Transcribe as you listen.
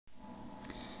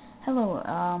Hello,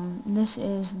 this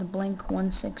is the Blink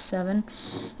 167,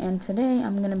 and today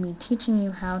I'm going to be teaching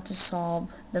you how to solve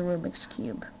the Rubik's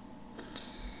Cube.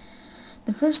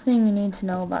 The first thing you need to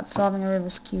know about solving a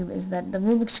Rubik's Cube is that the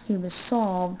Rubik's Cube is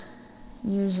solved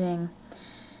using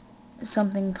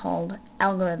something called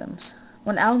algorithms.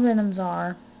 What algorithms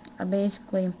are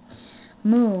basically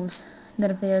moves that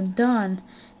if they are done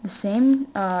the same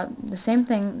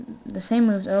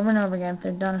moves over and over again, if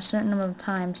they're done a certain number of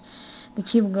times, the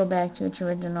cube will go back to its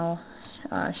original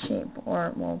shape,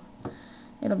 or, well,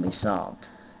 it'll be solved.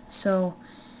 So,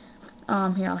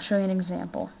 here, I'll show you an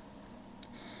example.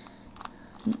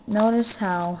 Notice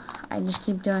how I just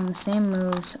keep doing the same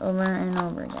moves over and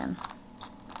over again.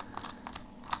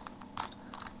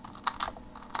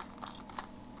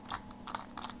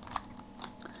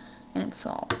 And it's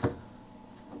solved.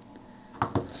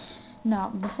 Now,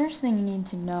 the first thing you need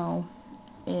to know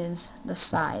is the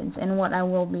sides and what I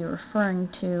will be referring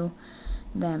to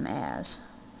them as.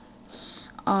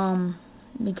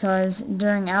 Because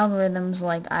during algorithms,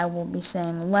 like, I will be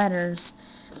saying letters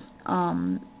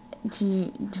to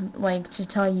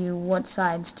tell you what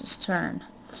sides to turn.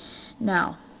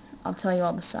 Now, I'll tell you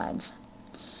all the sides.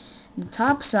 The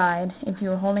top side, if you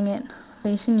were holding it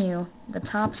facing you, the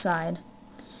top side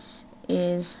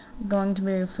is going to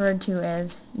be referred to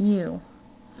as U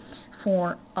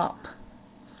for up.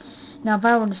 Now, if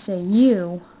I were to say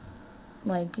U,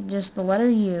 like just the letter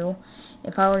U,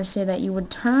 if I were to say that, you would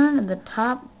turn the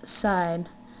top side,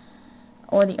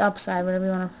 or the up side, whatever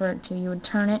you want to refer it to, you would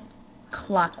turn it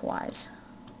clockwise.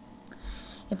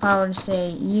 If I were to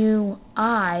say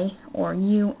UI, or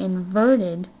U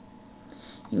inverted,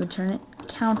 you would turn it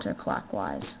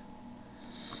counterclockwise.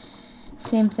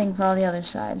 Same thing for all the other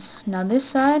sides. Now this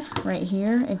side, right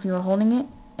here, if you were holding it,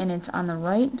 and it's on the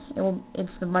right,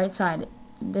 it's the right side.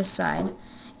 This side,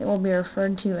 it will be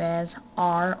referred to as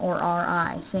R or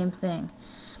RI. Same thing.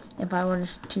 If I were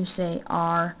to say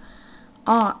R,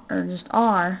 or just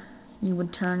R, you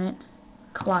would turn it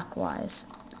clockwise.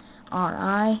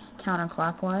 RI,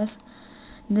 counterclockwise.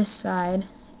 This side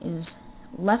is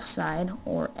left side,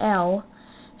 or L.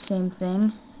 Same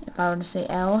thing. If I were to say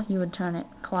L, you would turn it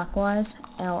clockwise.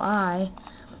 LI,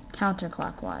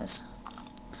 counterclockwise.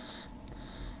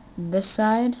 This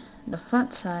side, the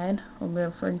front side, will be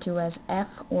referred to as F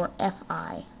or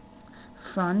FI.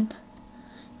 Front.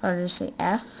 If I were to say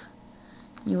F,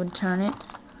 you would turn it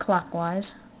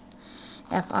clockwise.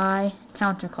 FI,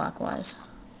 counterclockwise.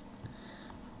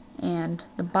 And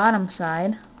the bottom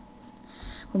side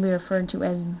will be referred to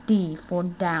as D for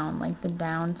down, like the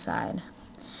down side.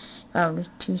 If I were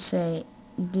to say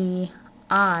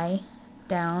DI,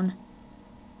 down,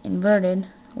 inverted,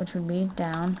 which would be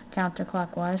down,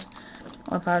 counterclockwise,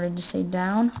 or if I were to just say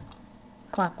down,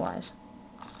 clockwise.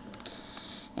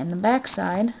 And the back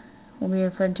side will be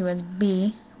referred to as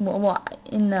B. Well,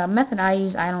 in the method I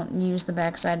use, I don't use the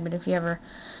back side, but if you ever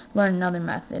learn another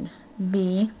method,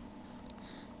 B,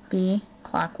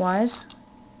 clockwise,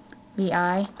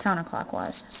 BI,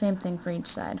 counterclockwise. Same thing for each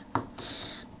side.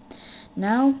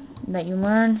 Now that you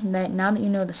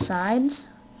know the sides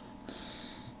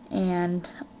and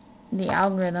the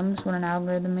algorithms, what an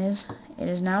algorithm is, it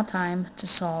is now time to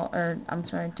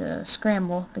to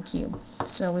scramble the cube.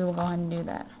 So we will go ahead and do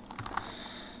that.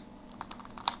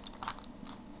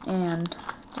 And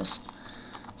just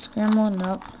scramble it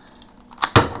up.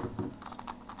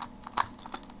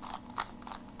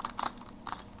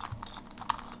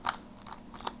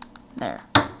 There.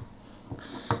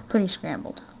 Pretty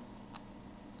scrambled.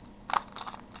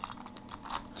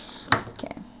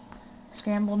 Okay.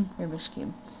 Scrambled Rubik's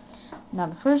Cube. Now,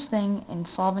 the first thing in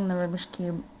solving the Rubik's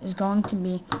Cube is going to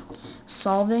be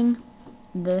solving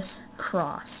this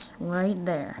cross right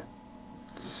there.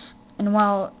 And to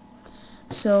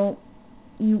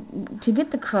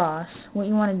get the cross, what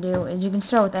you want to do is you can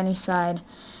start with any side,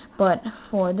 but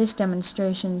for this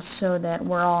demonstration, so that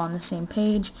we're all on the same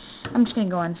page, I'm just going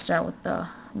to go ahead and start with the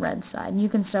red side. You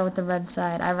can start with the red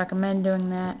side. I recommend doing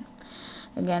that.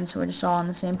 Again, so we're just all on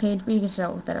the same page, but you can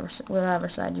start with whatever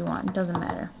side you want. It doesn't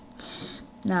matter.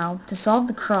 Now, to solve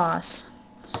the cross,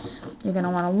 you're going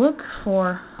to want to look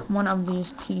for one of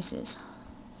these pieces,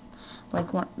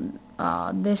 like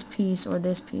this piece or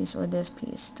this piece or this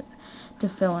piece to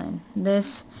fill in. The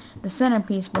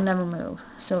centerpiece will never move,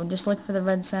 so just look for the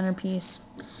red centerpiece,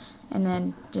 and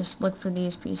then just look for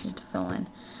these pieces to fill in.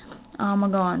 I'll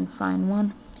go and find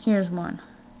one. Here's one.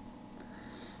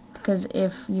 Because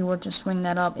if you were to swing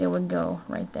that up, it would go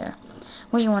right there.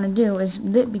 What you want to do is,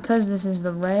 because this is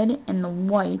the red and the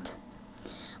white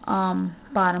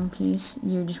bottom piece,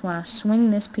 you just want to swing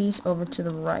this piece over to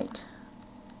the right.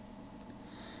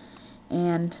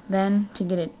 And then to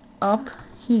get it up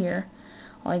here,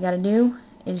 all you gotta do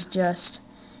is just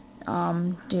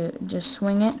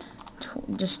swing it,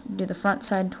 just do the front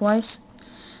side twice,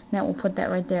 and that will put that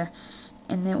right there.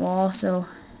 And it will also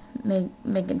make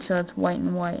it so it's white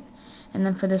and white. And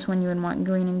then for this one you would want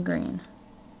green and green.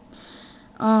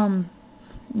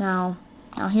 Now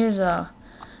here's a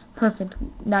perfect.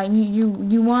 Now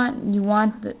you want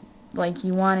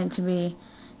it to be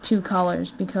 2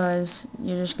 colors, because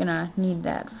you're just gonna need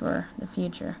that for the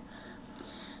future.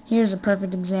 Here's a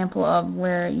perfect example of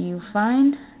where you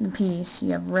find the piece.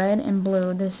 You have red and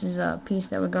blue. This is a piece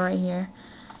that would go right here.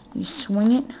 You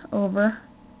swing it over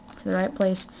to the right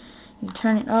place. You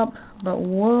turn it up, but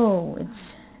whoa,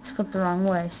 it's flipped the wrong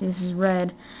way. See, this is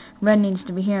red. Red needs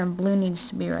to be here, and blue needs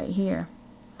to be right here.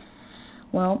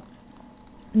 Well,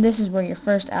 this is where your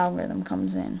first algorithm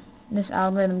comes in. This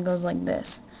algorithm goes like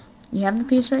this. You have the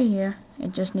piece right here.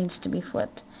 It just needs to be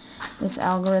flipped. This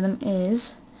algorithm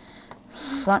is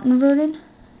front inverted,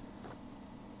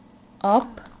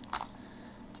 up,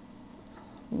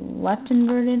 left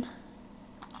inverted,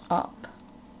 up.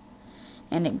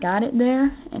 And it got it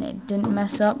there, and it didn't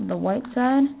mess up the white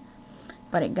side,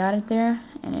 but it got it there,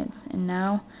 and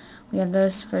now we have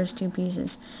those first 2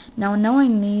 pieces. Now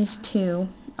knowing these two,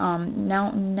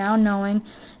 now knowing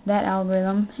that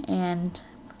algorithm and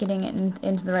getting it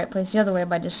into the right place the other way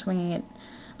by just swinging it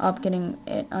up, getting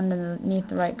it underneath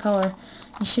the right color,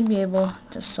 you should be able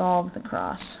to solve the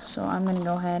cross. So I'm going to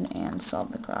go ahead and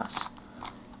solve the cross.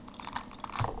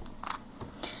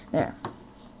 There.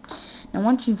 Now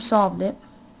once you've solved it,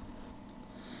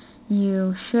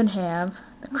 you should have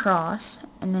the cross,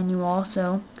 and then you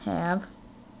also have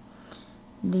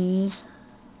these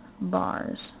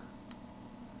bars.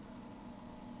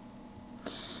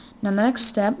 Now the next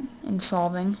step in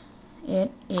solving it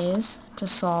is to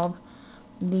solve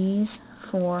these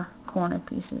 4 corner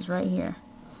pieces right here.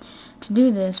 To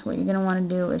do this, what you're going to want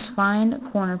to do is find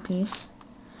a corner piece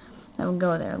that will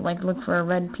go there. Like, look for a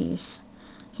red piece.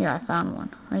 Here, I found one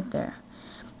right there.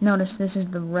 Notice this is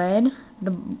the red,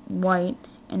 the white,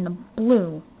 and the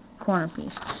blue corner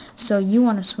piece. So you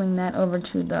want to swing that over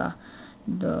to the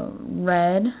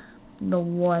red, the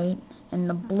white, and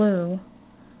the blue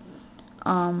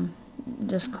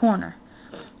just corner.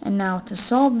 And now to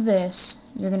solve this,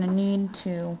 you're going to need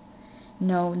to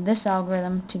know this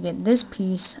algorithm to get this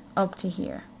piece up to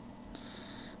here.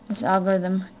 This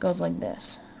algorithm goes like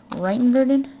this: right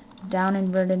inverted,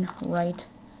 right,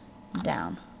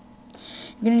 down.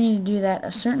 You're going to need to do that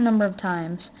a certain number of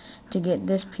times to get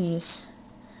this piece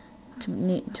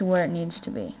to where it needs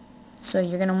to be. So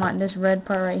you're going to want this red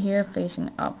part right here facing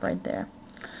up right there.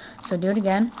 So do it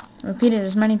again. Repeat it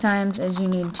as many times as you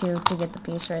need to get the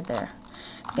piece right there.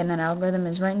 Again, that algorithm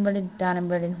is right inverted,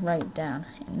 right, down.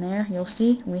 And there, you'll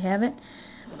see, we have it.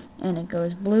 And it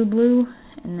goes blue, blue,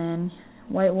 and then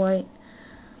white, white.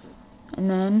 And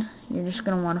then you're just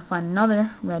going to want to find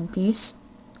another red piece.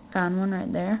 Found one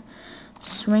right there.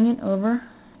 Swing it over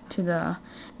to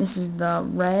this is the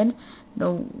red,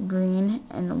 the green,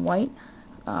 and the white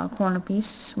corner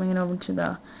piece. Swing it over to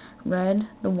the red,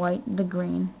 the white, the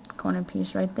green corner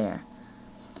piece right there.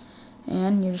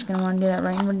 And you're just going to want to do that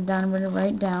right inverted,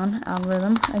 right, down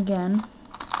algorithm again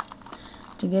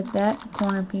to get that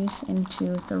corner piece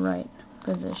into the right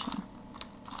position.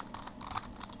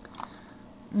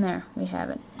 And there, we have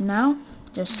it. Now,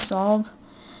 just solve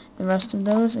the rest of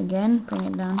those again. Bring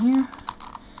it down here.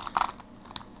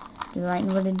 Do the right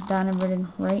inverted,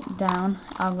 right, down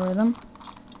algorithm.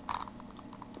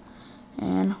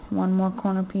 And one more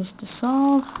corner piece to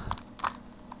solve.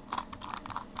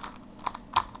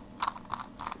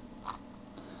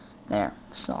 There,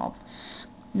 solved.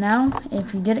 Now,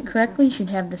 if you did it correctly, you should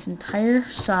have this entire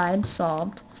side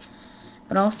solved.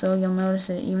 But also, you'll notice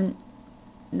that even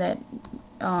that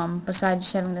besides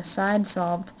just having the side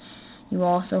solved, you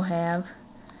also have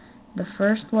the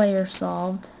first layer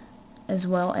solved, as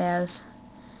well as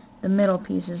the middle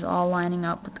pieces all lining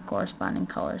up with the corresponding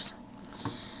colors.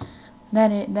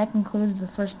 That concludes the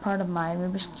first part of my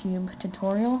Rubik's Cube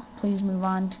tutorial. Please move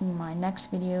on to my next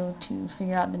video to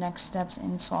figure out the next steps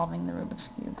in solving the Rubik's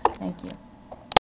Cube. Thank you.